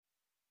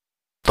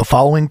The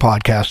following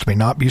podcast may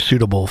not be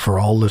suitable for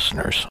all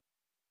listeners.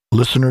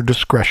 Listener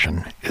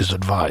discretion is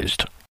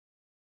advised.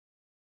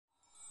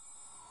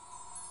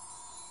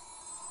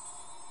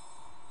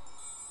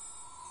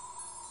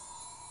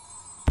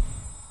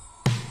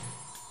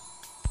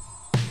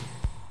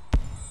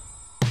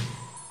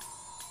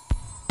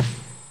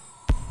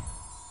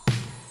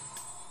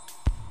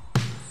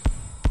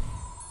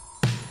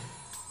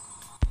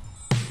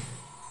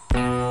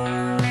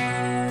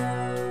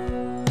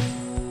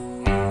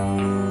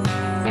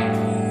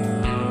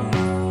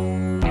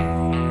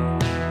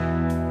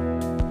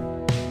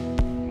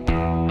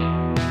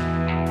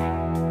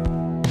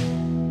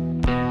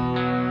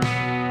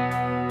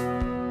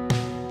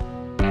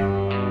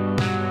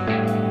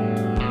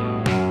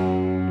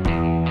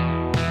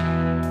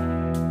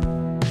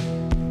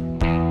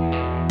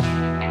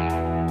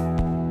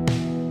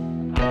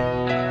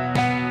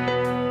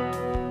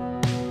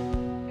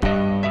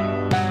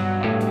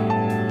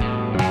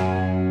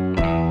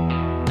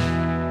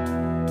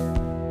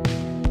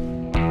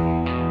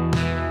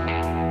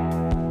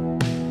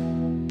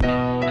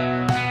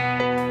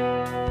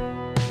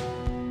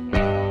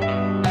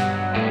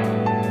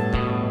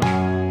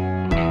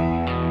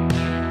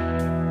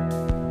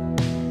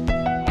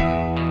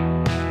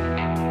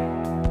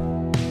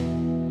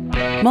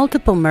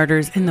 Multiple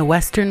murders in the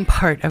western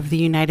part of the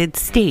United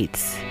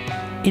States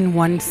in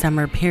one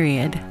summer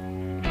period.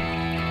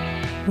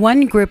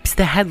 One grips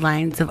the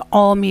headlines of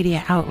all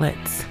media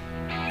outlets.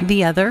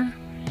 The other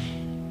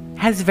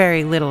has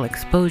very little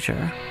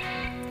exposure.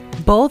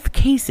 Both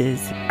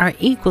cases are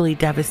equally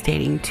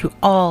devastating to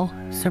all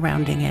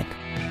surrounding it.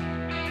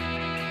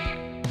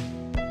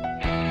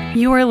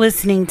 You are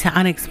listening to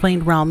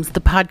Unexplained Realms,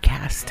 the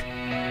podcast.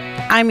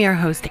 I'm your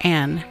host,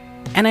 Anne,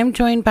 and I'm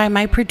joined by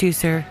my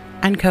producer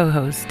and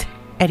co-host,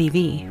 Eddie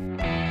V.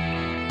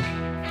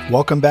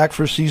 Welcome back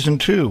for Season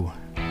 2.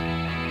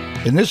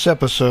 In this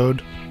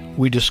episode,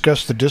 we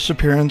discuss the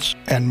disappearance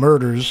and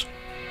murders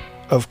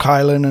of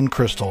Kylen and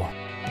Crystal.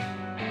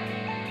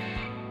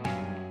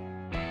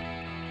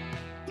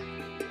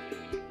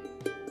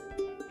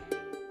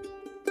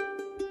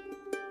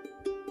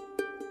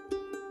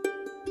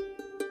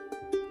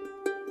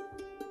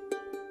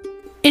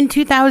 In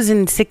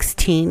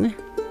 2016,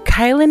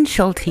 Kylen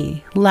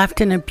Schulte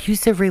left an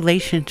abusive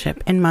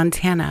relationship in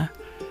Montana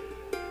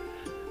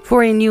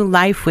for a new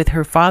life with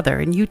her father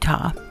in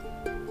Utah.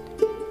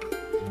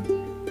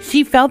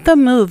 She felt the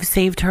move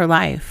saved her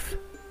life.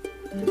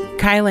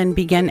 Kylen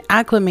began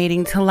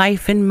acclimating to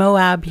life in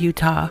Moab,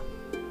 Utah.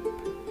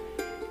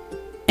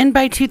 And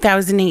by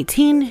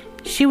 2018,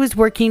 she was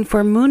working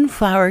for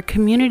Moonflower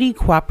Community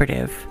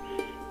Cooperative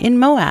in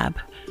Moab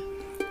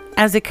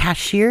as a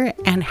cashier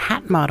and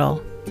hat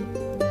model.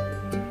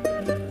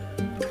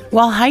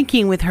 While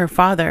hiking with her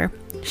father,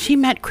 she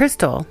met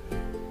Crystal.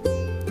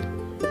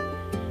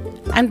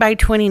 And by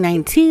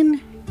 2019,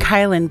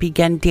 Kylen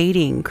began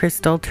dating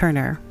Crystal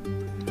Turner.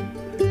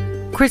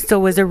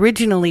 Crystal was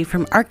originally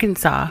from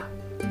Arkansas,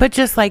 but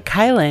just like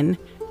Kylen,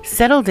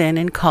 settled in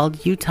and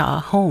called Utah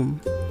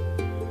home.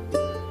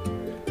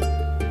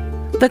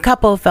 The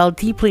couple fell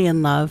deeply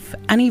in love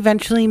and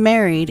eventually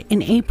married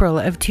in April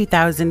of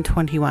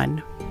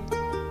 2021.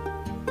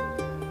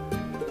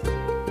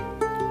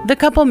 The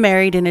couple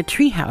married in a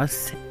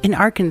treehouse in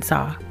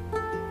Arkansas.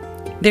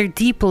 Their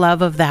deep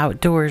love of the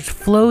outdoors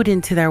flowed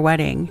into their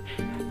wedding,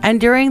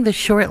 and during the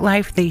short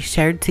life they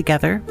shared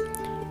together,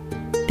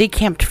 they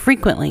camped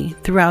frequently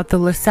throughout the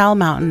La Salle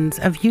Mountains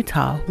of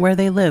Utah where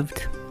they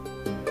lived.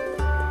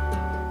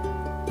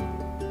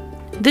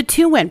 The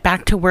two went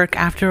back to work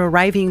after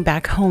arriving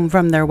back home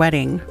from their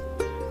wedding.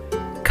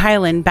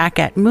 Kylen back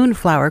at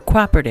Moonflower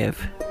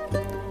Cooperative,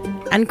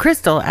 and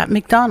Crystal at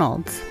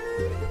McDonald's.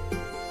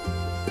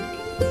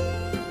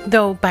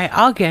 Though by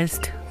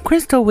August,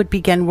 Crystal would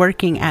begin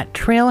working at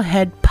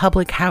Trailhead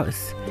Public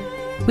House,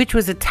 which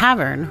was a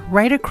tavern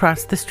right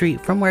across the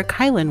street from where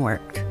Kylen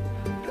worked.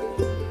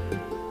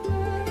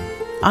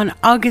 On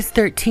August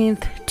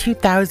 13th,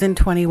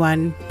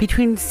 2021,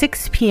 between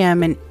 6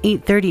 p.m. and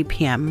 8:30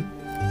 p.m.,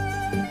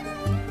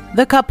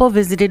 the couple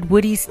visited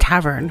Woody's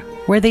Tavern,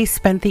 where they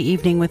spent the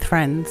evening with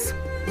friends.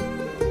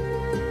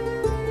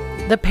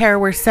 The pair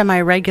were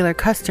semi-regular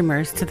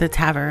customers to the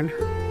tavern.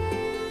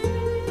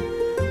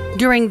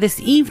 During this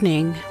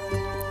evening,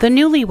 the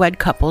newlywed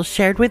couple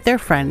shared with their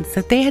friends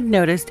that they had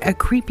noticed a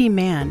creepy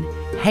man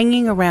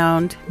hanging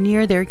around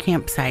near their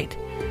campsite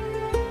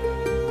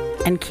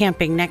and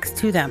camping next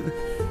to them.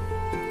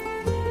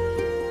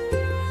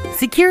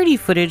 Security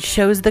footage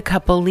shows the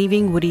couple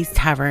leaving Woody's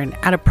Tavern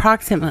at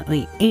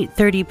approximately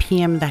 8:30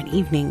 p.m. that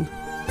evening.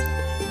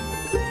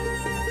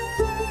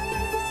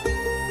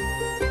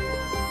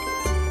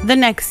 The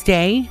next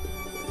day,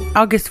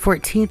 August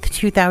 14th,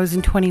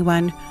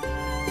 2021,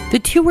 the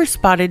two were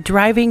spotted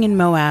driving in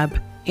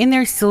Moab in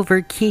their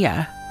silver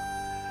Kia.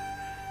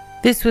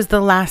 This was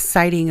the last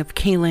sighting of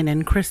Kylen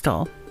and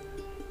Crystal.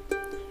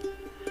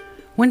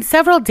 When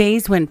several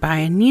days went by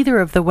and neither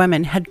of the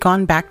women had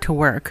gone back to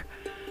work,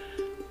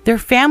 their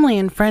family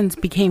and friends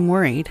became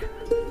worried.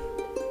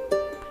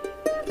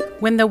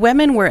 When the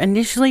women were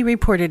initially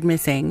reported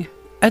missing,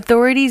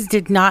 authorities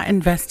did not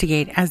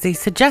investigate as they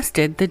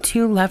suggested the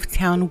two left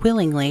town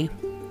willingly.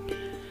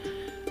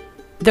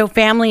 Though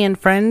family and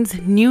friends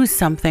knew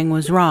something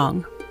was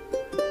wrong.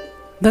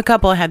 The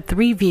couple had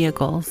 3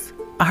 vehicles,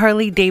 a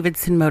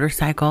Harley-Davidson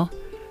motorcycle,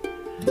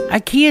 a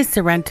Kia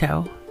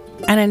Sorento,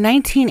 and a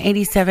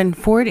 1987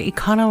 Ford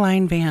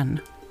Econoline van.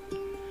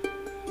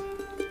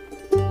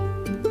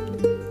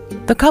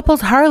 The couple's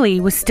Harley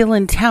was still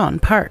in town,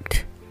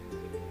 parked.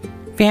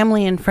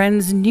 Family and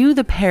friends knew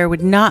the pair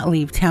would not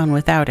leave town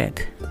without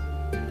it.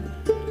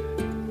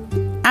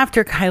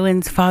 After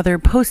Kylen's father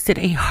posted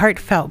a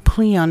heartfelt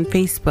plea on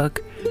Facebook,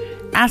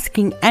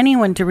 asking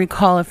anyone to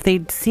recall if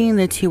they'd seen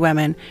the 2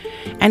 women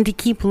and to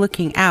keep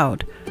looking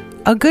out,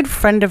 a good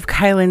friend of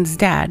Kylen's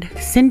dad,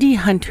 Cindy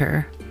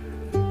Hunter,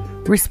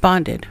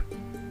 responded.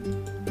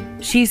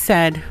 She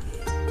said,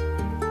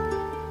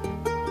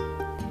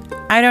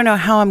 "I don't know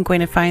how I'm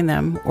going to find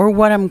them or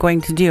what I'm going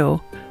to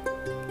do,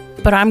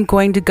 but I'm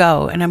going to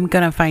go and I'm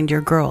going to find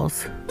your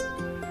girls."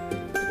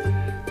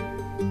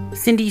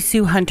 Cindy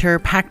Sue Hunter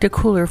packed a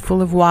cooler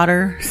full of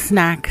water,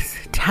 snacks,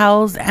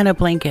 towels, and a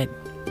blanket.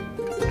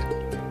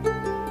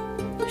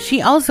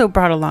 She also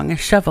brought along a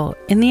shovel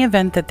in the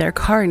event that their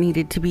car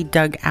needed to be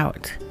dug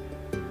out.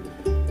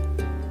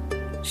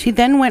 She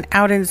then went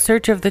out in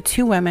search of the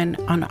 2 women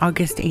on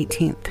August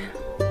 18th.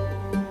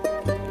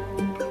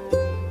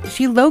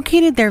 She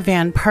located their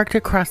van parked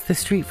across the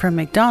street from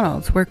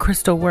McDonald's where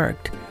Crystal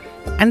worked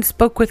and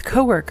spoke with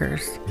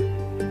coworkers,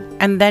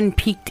 and then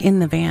peeked in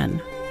the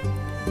van.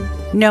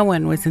 No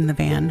one was in the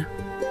van.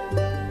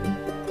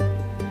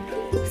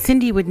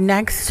 Cindy would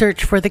next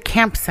search for the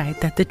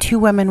campsite that the 2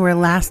 women were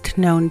last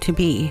known to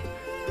be.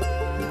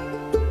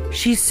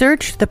 She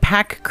searched the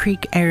Pack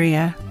Creek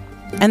area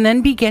and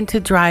then began to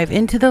drive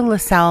into the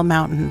LaSalle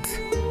Mountains,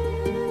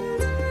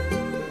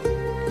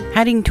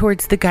 heading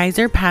towards the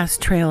Geyser Pass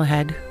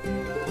trailhead.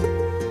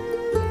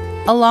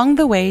 Along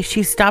the way,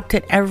 she stopped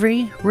at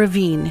every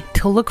ravine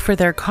to look for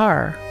their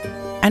car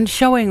and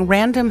showing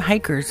random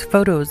hikers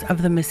photos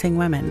of the missing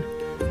women.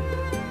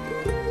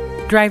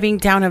 Driving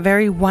down a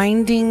very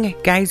winding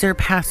Geyser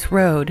Pass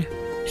road,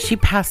 she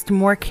passed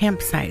more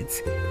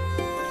campsites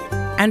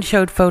and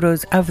showed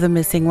photos of the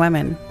missing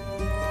women.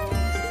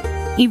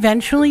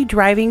 Eventually,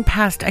 driving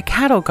past a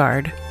cattle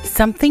guard,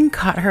 something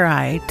caught her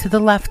eye to the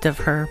left of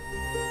her.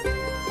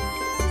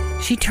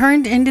 She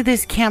turned into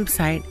this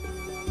campsite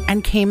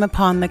and came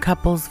upon the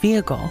couple's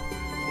vehicle,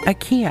 a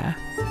Kia.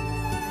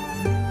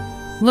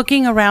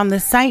 Looking around the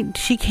site,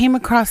 she came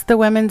across the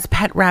women's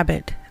pet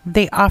rabbit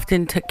they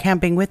often took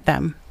camping with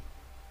them.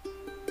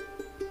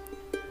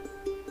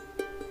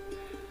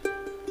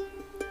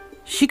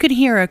 She could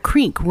hear a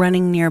creek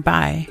running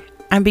nearby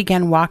and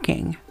began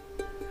walking,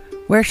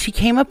 where she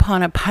came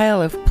upon a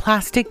pile of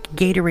plastic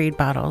Gatorade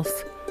bottles,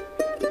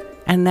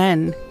 and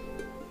then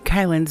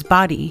Kylen's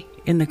body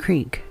in the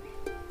creek.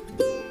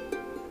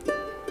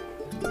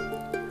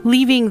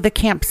 Leaving the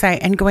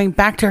campsite and going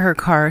back to her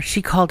car,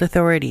 she called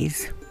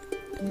authorities.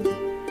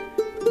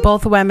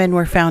 Both women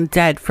were found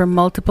dead from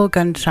multiple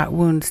gunshot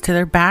wounds to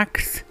their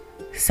backs,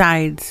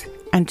 sides,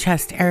 and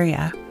chest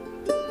area.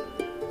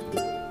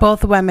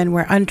 Both women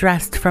were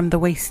undressed from the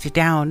waist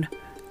down,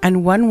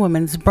 and one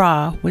woman's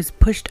bra was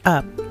pushed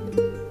up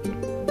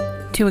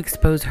to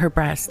expose her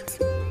breasts.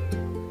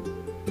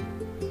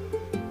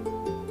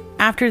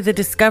 After the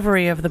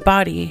discovery of the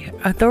body,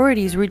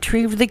 authorities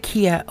retrieved the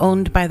Kia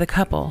owned by the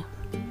couple.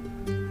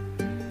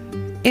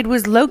 It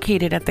was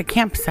located at the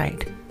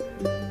campsite.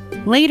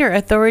 Later,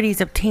 authorities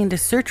obtained a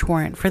search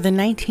warrant for the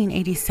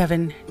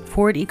 1987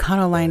 Ford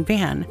Econoline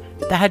van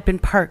that had been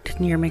parked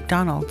near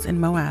McDonald's in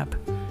Moab.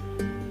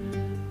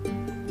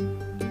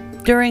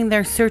 During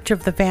their search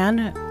of the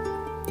van,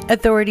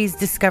 authorities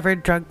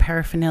discovered drug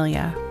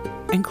paraphernalia,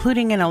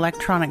 including an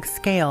electronic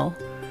scale,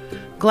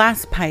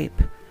 glass pipe,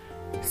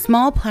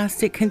 small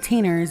plastic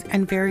containers,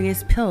 and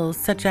various pills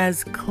such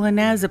as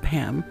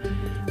clonazepam,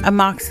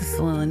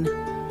 amoxicillin,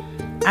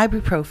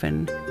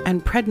 ibuprofen,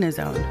 and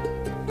prednisone.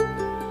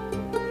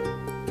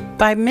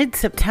 By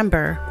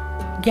mid-September,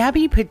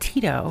 Gabby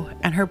Petito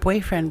and her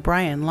boyfriend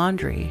Brian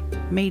Laundrie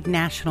made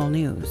national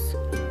news.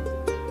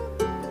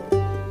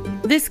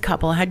 This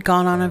couple had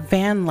gone on a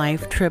van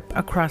life trip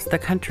across the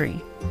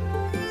country,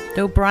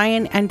 though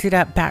Brian ended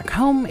up back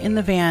home in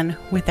the van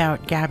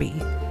without Gabby.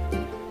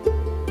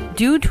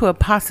 Due to a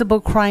possible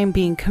crime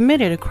being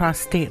committed across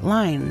state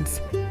lines,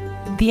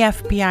 the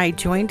FBI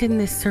joined in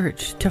this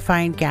search to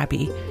find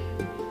Gabby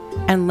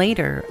and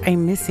later a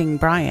missing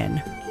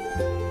Brian.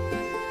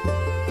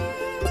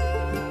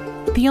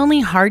 The only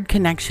hard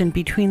connection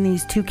between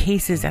these 2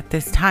 cases at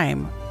this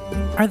time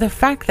are the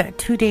fact that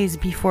 2 days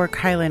before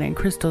Kylen and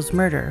Crystal's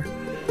murder,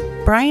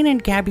 Brian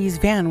and Gabby's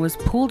van was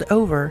pulled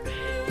over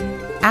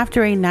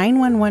after a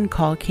 911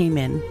 call came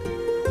in,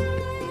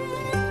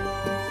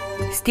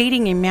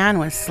 stating a man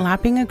was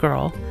slapping a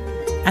girl,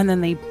 and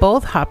then they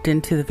both hopped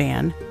into the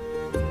van.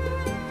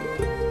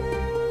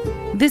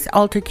 This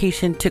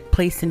altercation took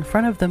place in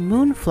front of the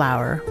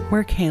Moonflower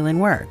where Kylen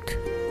worked.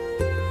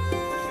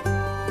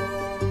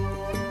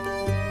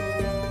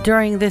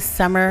 During this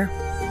summer,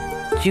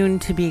 June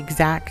to be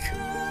exact,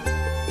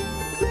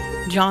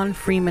 John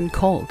Freeman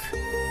Colt,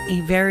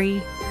 a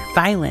very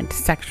violent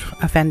sex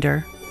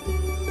offender,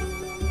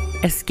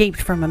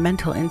 escaped from a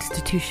mental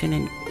institution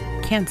in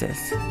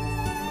Kansas.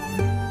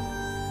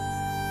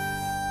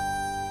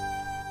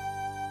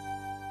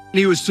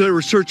 He was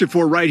searching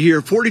for right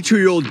here.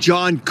 42-year-old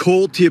John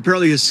Colt. He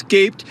apparently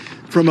escaped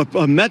from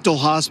a mental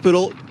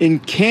hospital in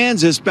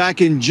Kansas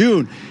back in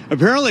June.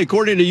 Apparently,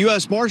 according to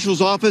U.S.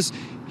 Marshal's office,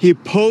 he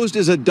posed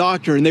as a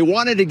doctor, and they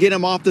wanted to get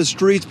him off the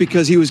streets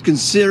because he was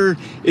considered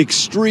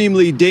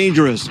extremely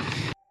dangerous.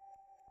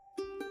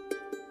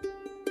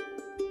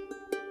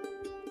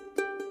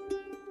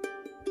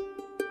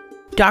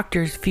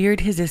 Doctors feared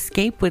his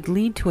escape would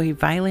lead to a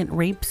violent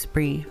rape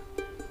spree.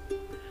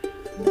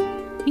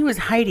 He was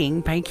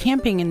hiding by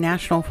camping in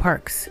national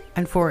parks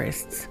and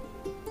forests.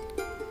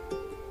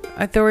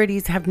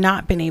 Authorities have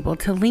not been able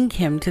to link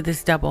him to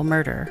this double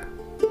murder.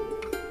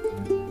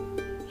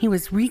 He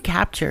was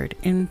recaptured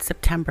in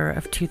September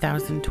of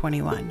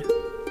 2021.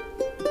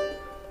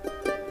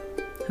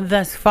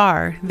 Thus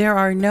far, there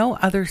are no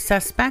other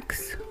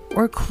suspects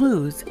or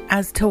clues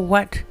as to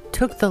what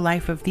took the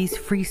life of these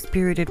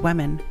free-spirited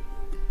women.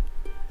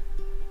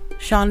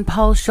 Sean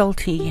Paul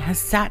Schulte has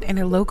sat in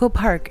a local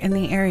park in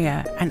the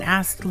area and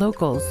asked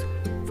locals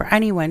for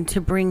anyone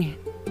to bring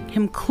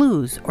him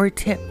clues or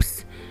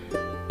tips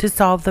to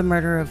solve the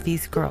murder of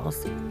these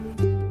girls.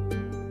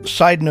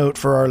 Side note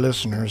for our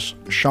listeners,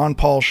 Sean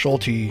Paul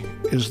Schulte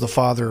is the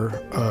father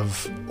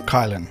of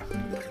Kylen.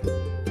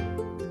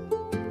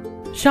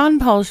 Sean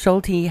Paul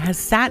Schulte has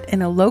sat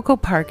in a local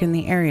park in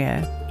the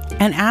area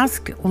and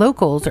asked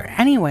locals or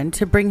anyone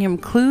to bring him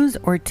clues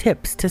or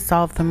tips to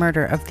solve the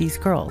murder of these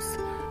girls.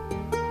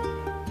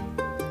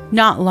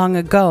 Not long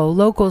ago,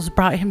 locals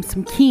brought him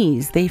some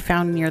keys they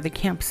found near the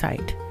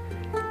campsite.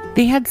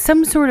 They had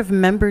some sort of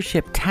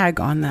membership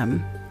tag on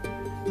them,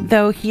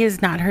 though he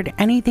has not heard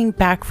anything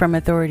back from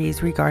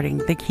authorities regarding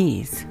the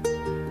keys.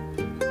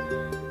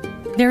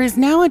 There is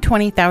now a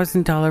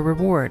 $20,000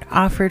 reward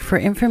offered for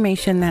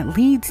information that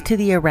leads to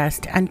the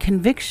arrest and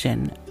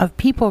conviction of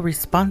people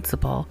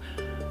responsible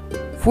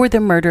for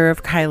the murder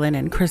of Kylen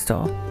and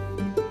Crystal.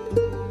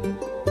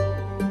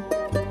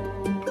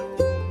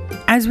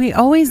 As we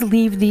always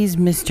leave these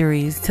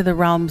mysteries to the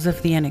realms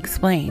of the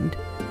unexplained,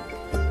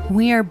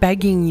 we are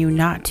begging you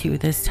not to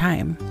this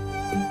time.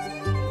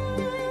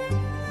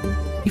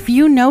 If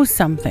you know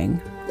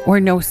something or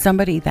know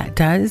somebody that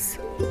does,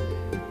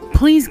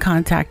 please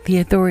contact the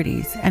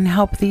authorities and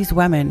help these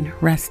women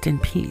rest in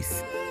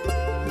peace.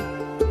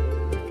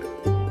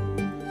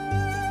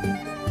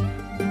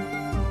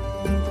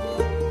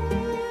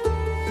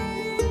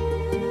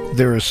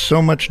 There is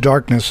so much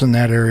darkness in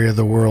that area of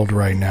the world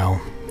right now.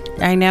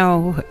 I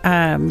know,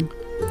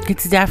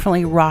 it's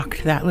definitely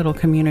rocked that little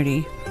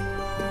community.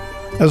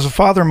 As a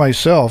father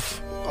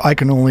myself, I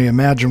can only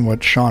imagine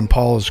what Sean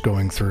Paul is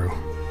going through.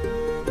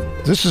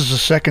 This is the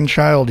second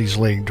child he's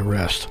laying to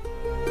rest.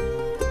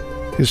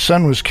 His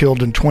son was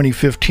killed in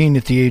 2015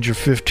 at the age of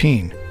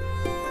 15.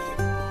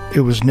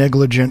 It was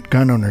negligent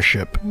gun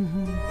ownership.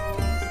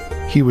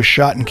 Mm-hmm. He was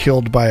shot and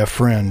killed by a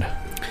friend.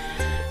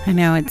 I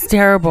know, it's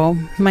terrible.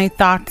 My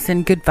thoughts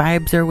and good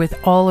vibes are with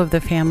all of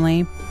the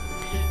family.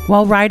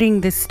 While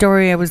writing this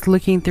story, I was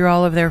looking through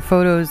all of their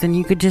photos, and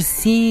you could just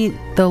see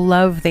the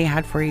love they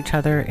had for each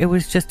other. It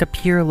was just a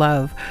pure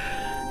love.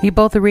 They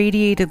both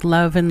radiated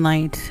love and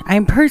light.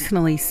 I'm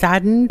personally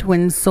saddened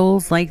when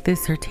souls like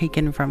this are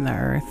taken from the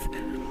earth.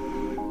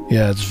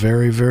 Yeah, it's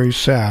very, very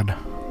sad.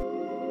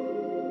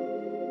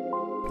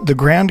 The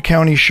Grand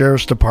County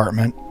Sheriff's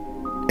Department,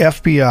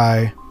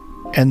 FBI,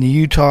 and the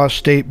Utah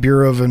State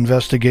Bureau of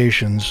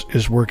Investigations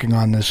is working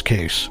on this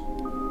case.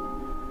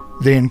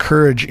 They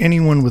encourage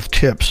anyone with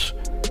tips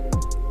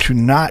to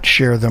not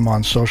share them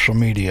on social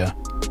media,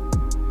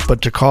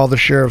 but to call the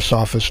sheriff's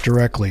office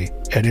directly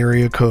at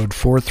area code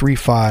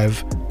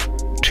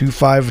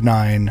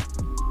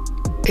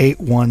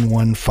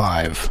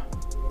 435-259-8115.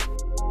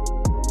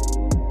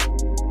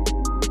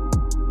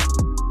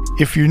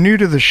 If you're new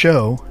to the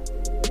show,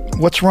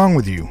 what's wrong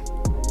with you?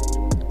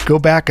 Go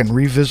back and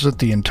revisit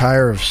the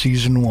entire of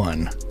Season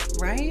 1.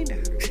 Right?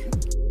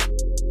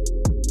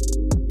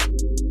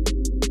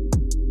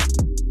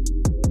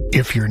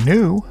 If you're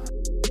new,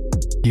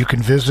 you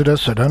can visit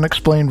us at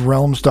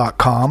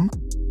unexplainedrealms.com,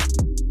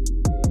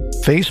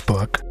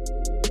 Facebook,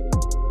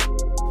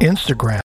 Instagram,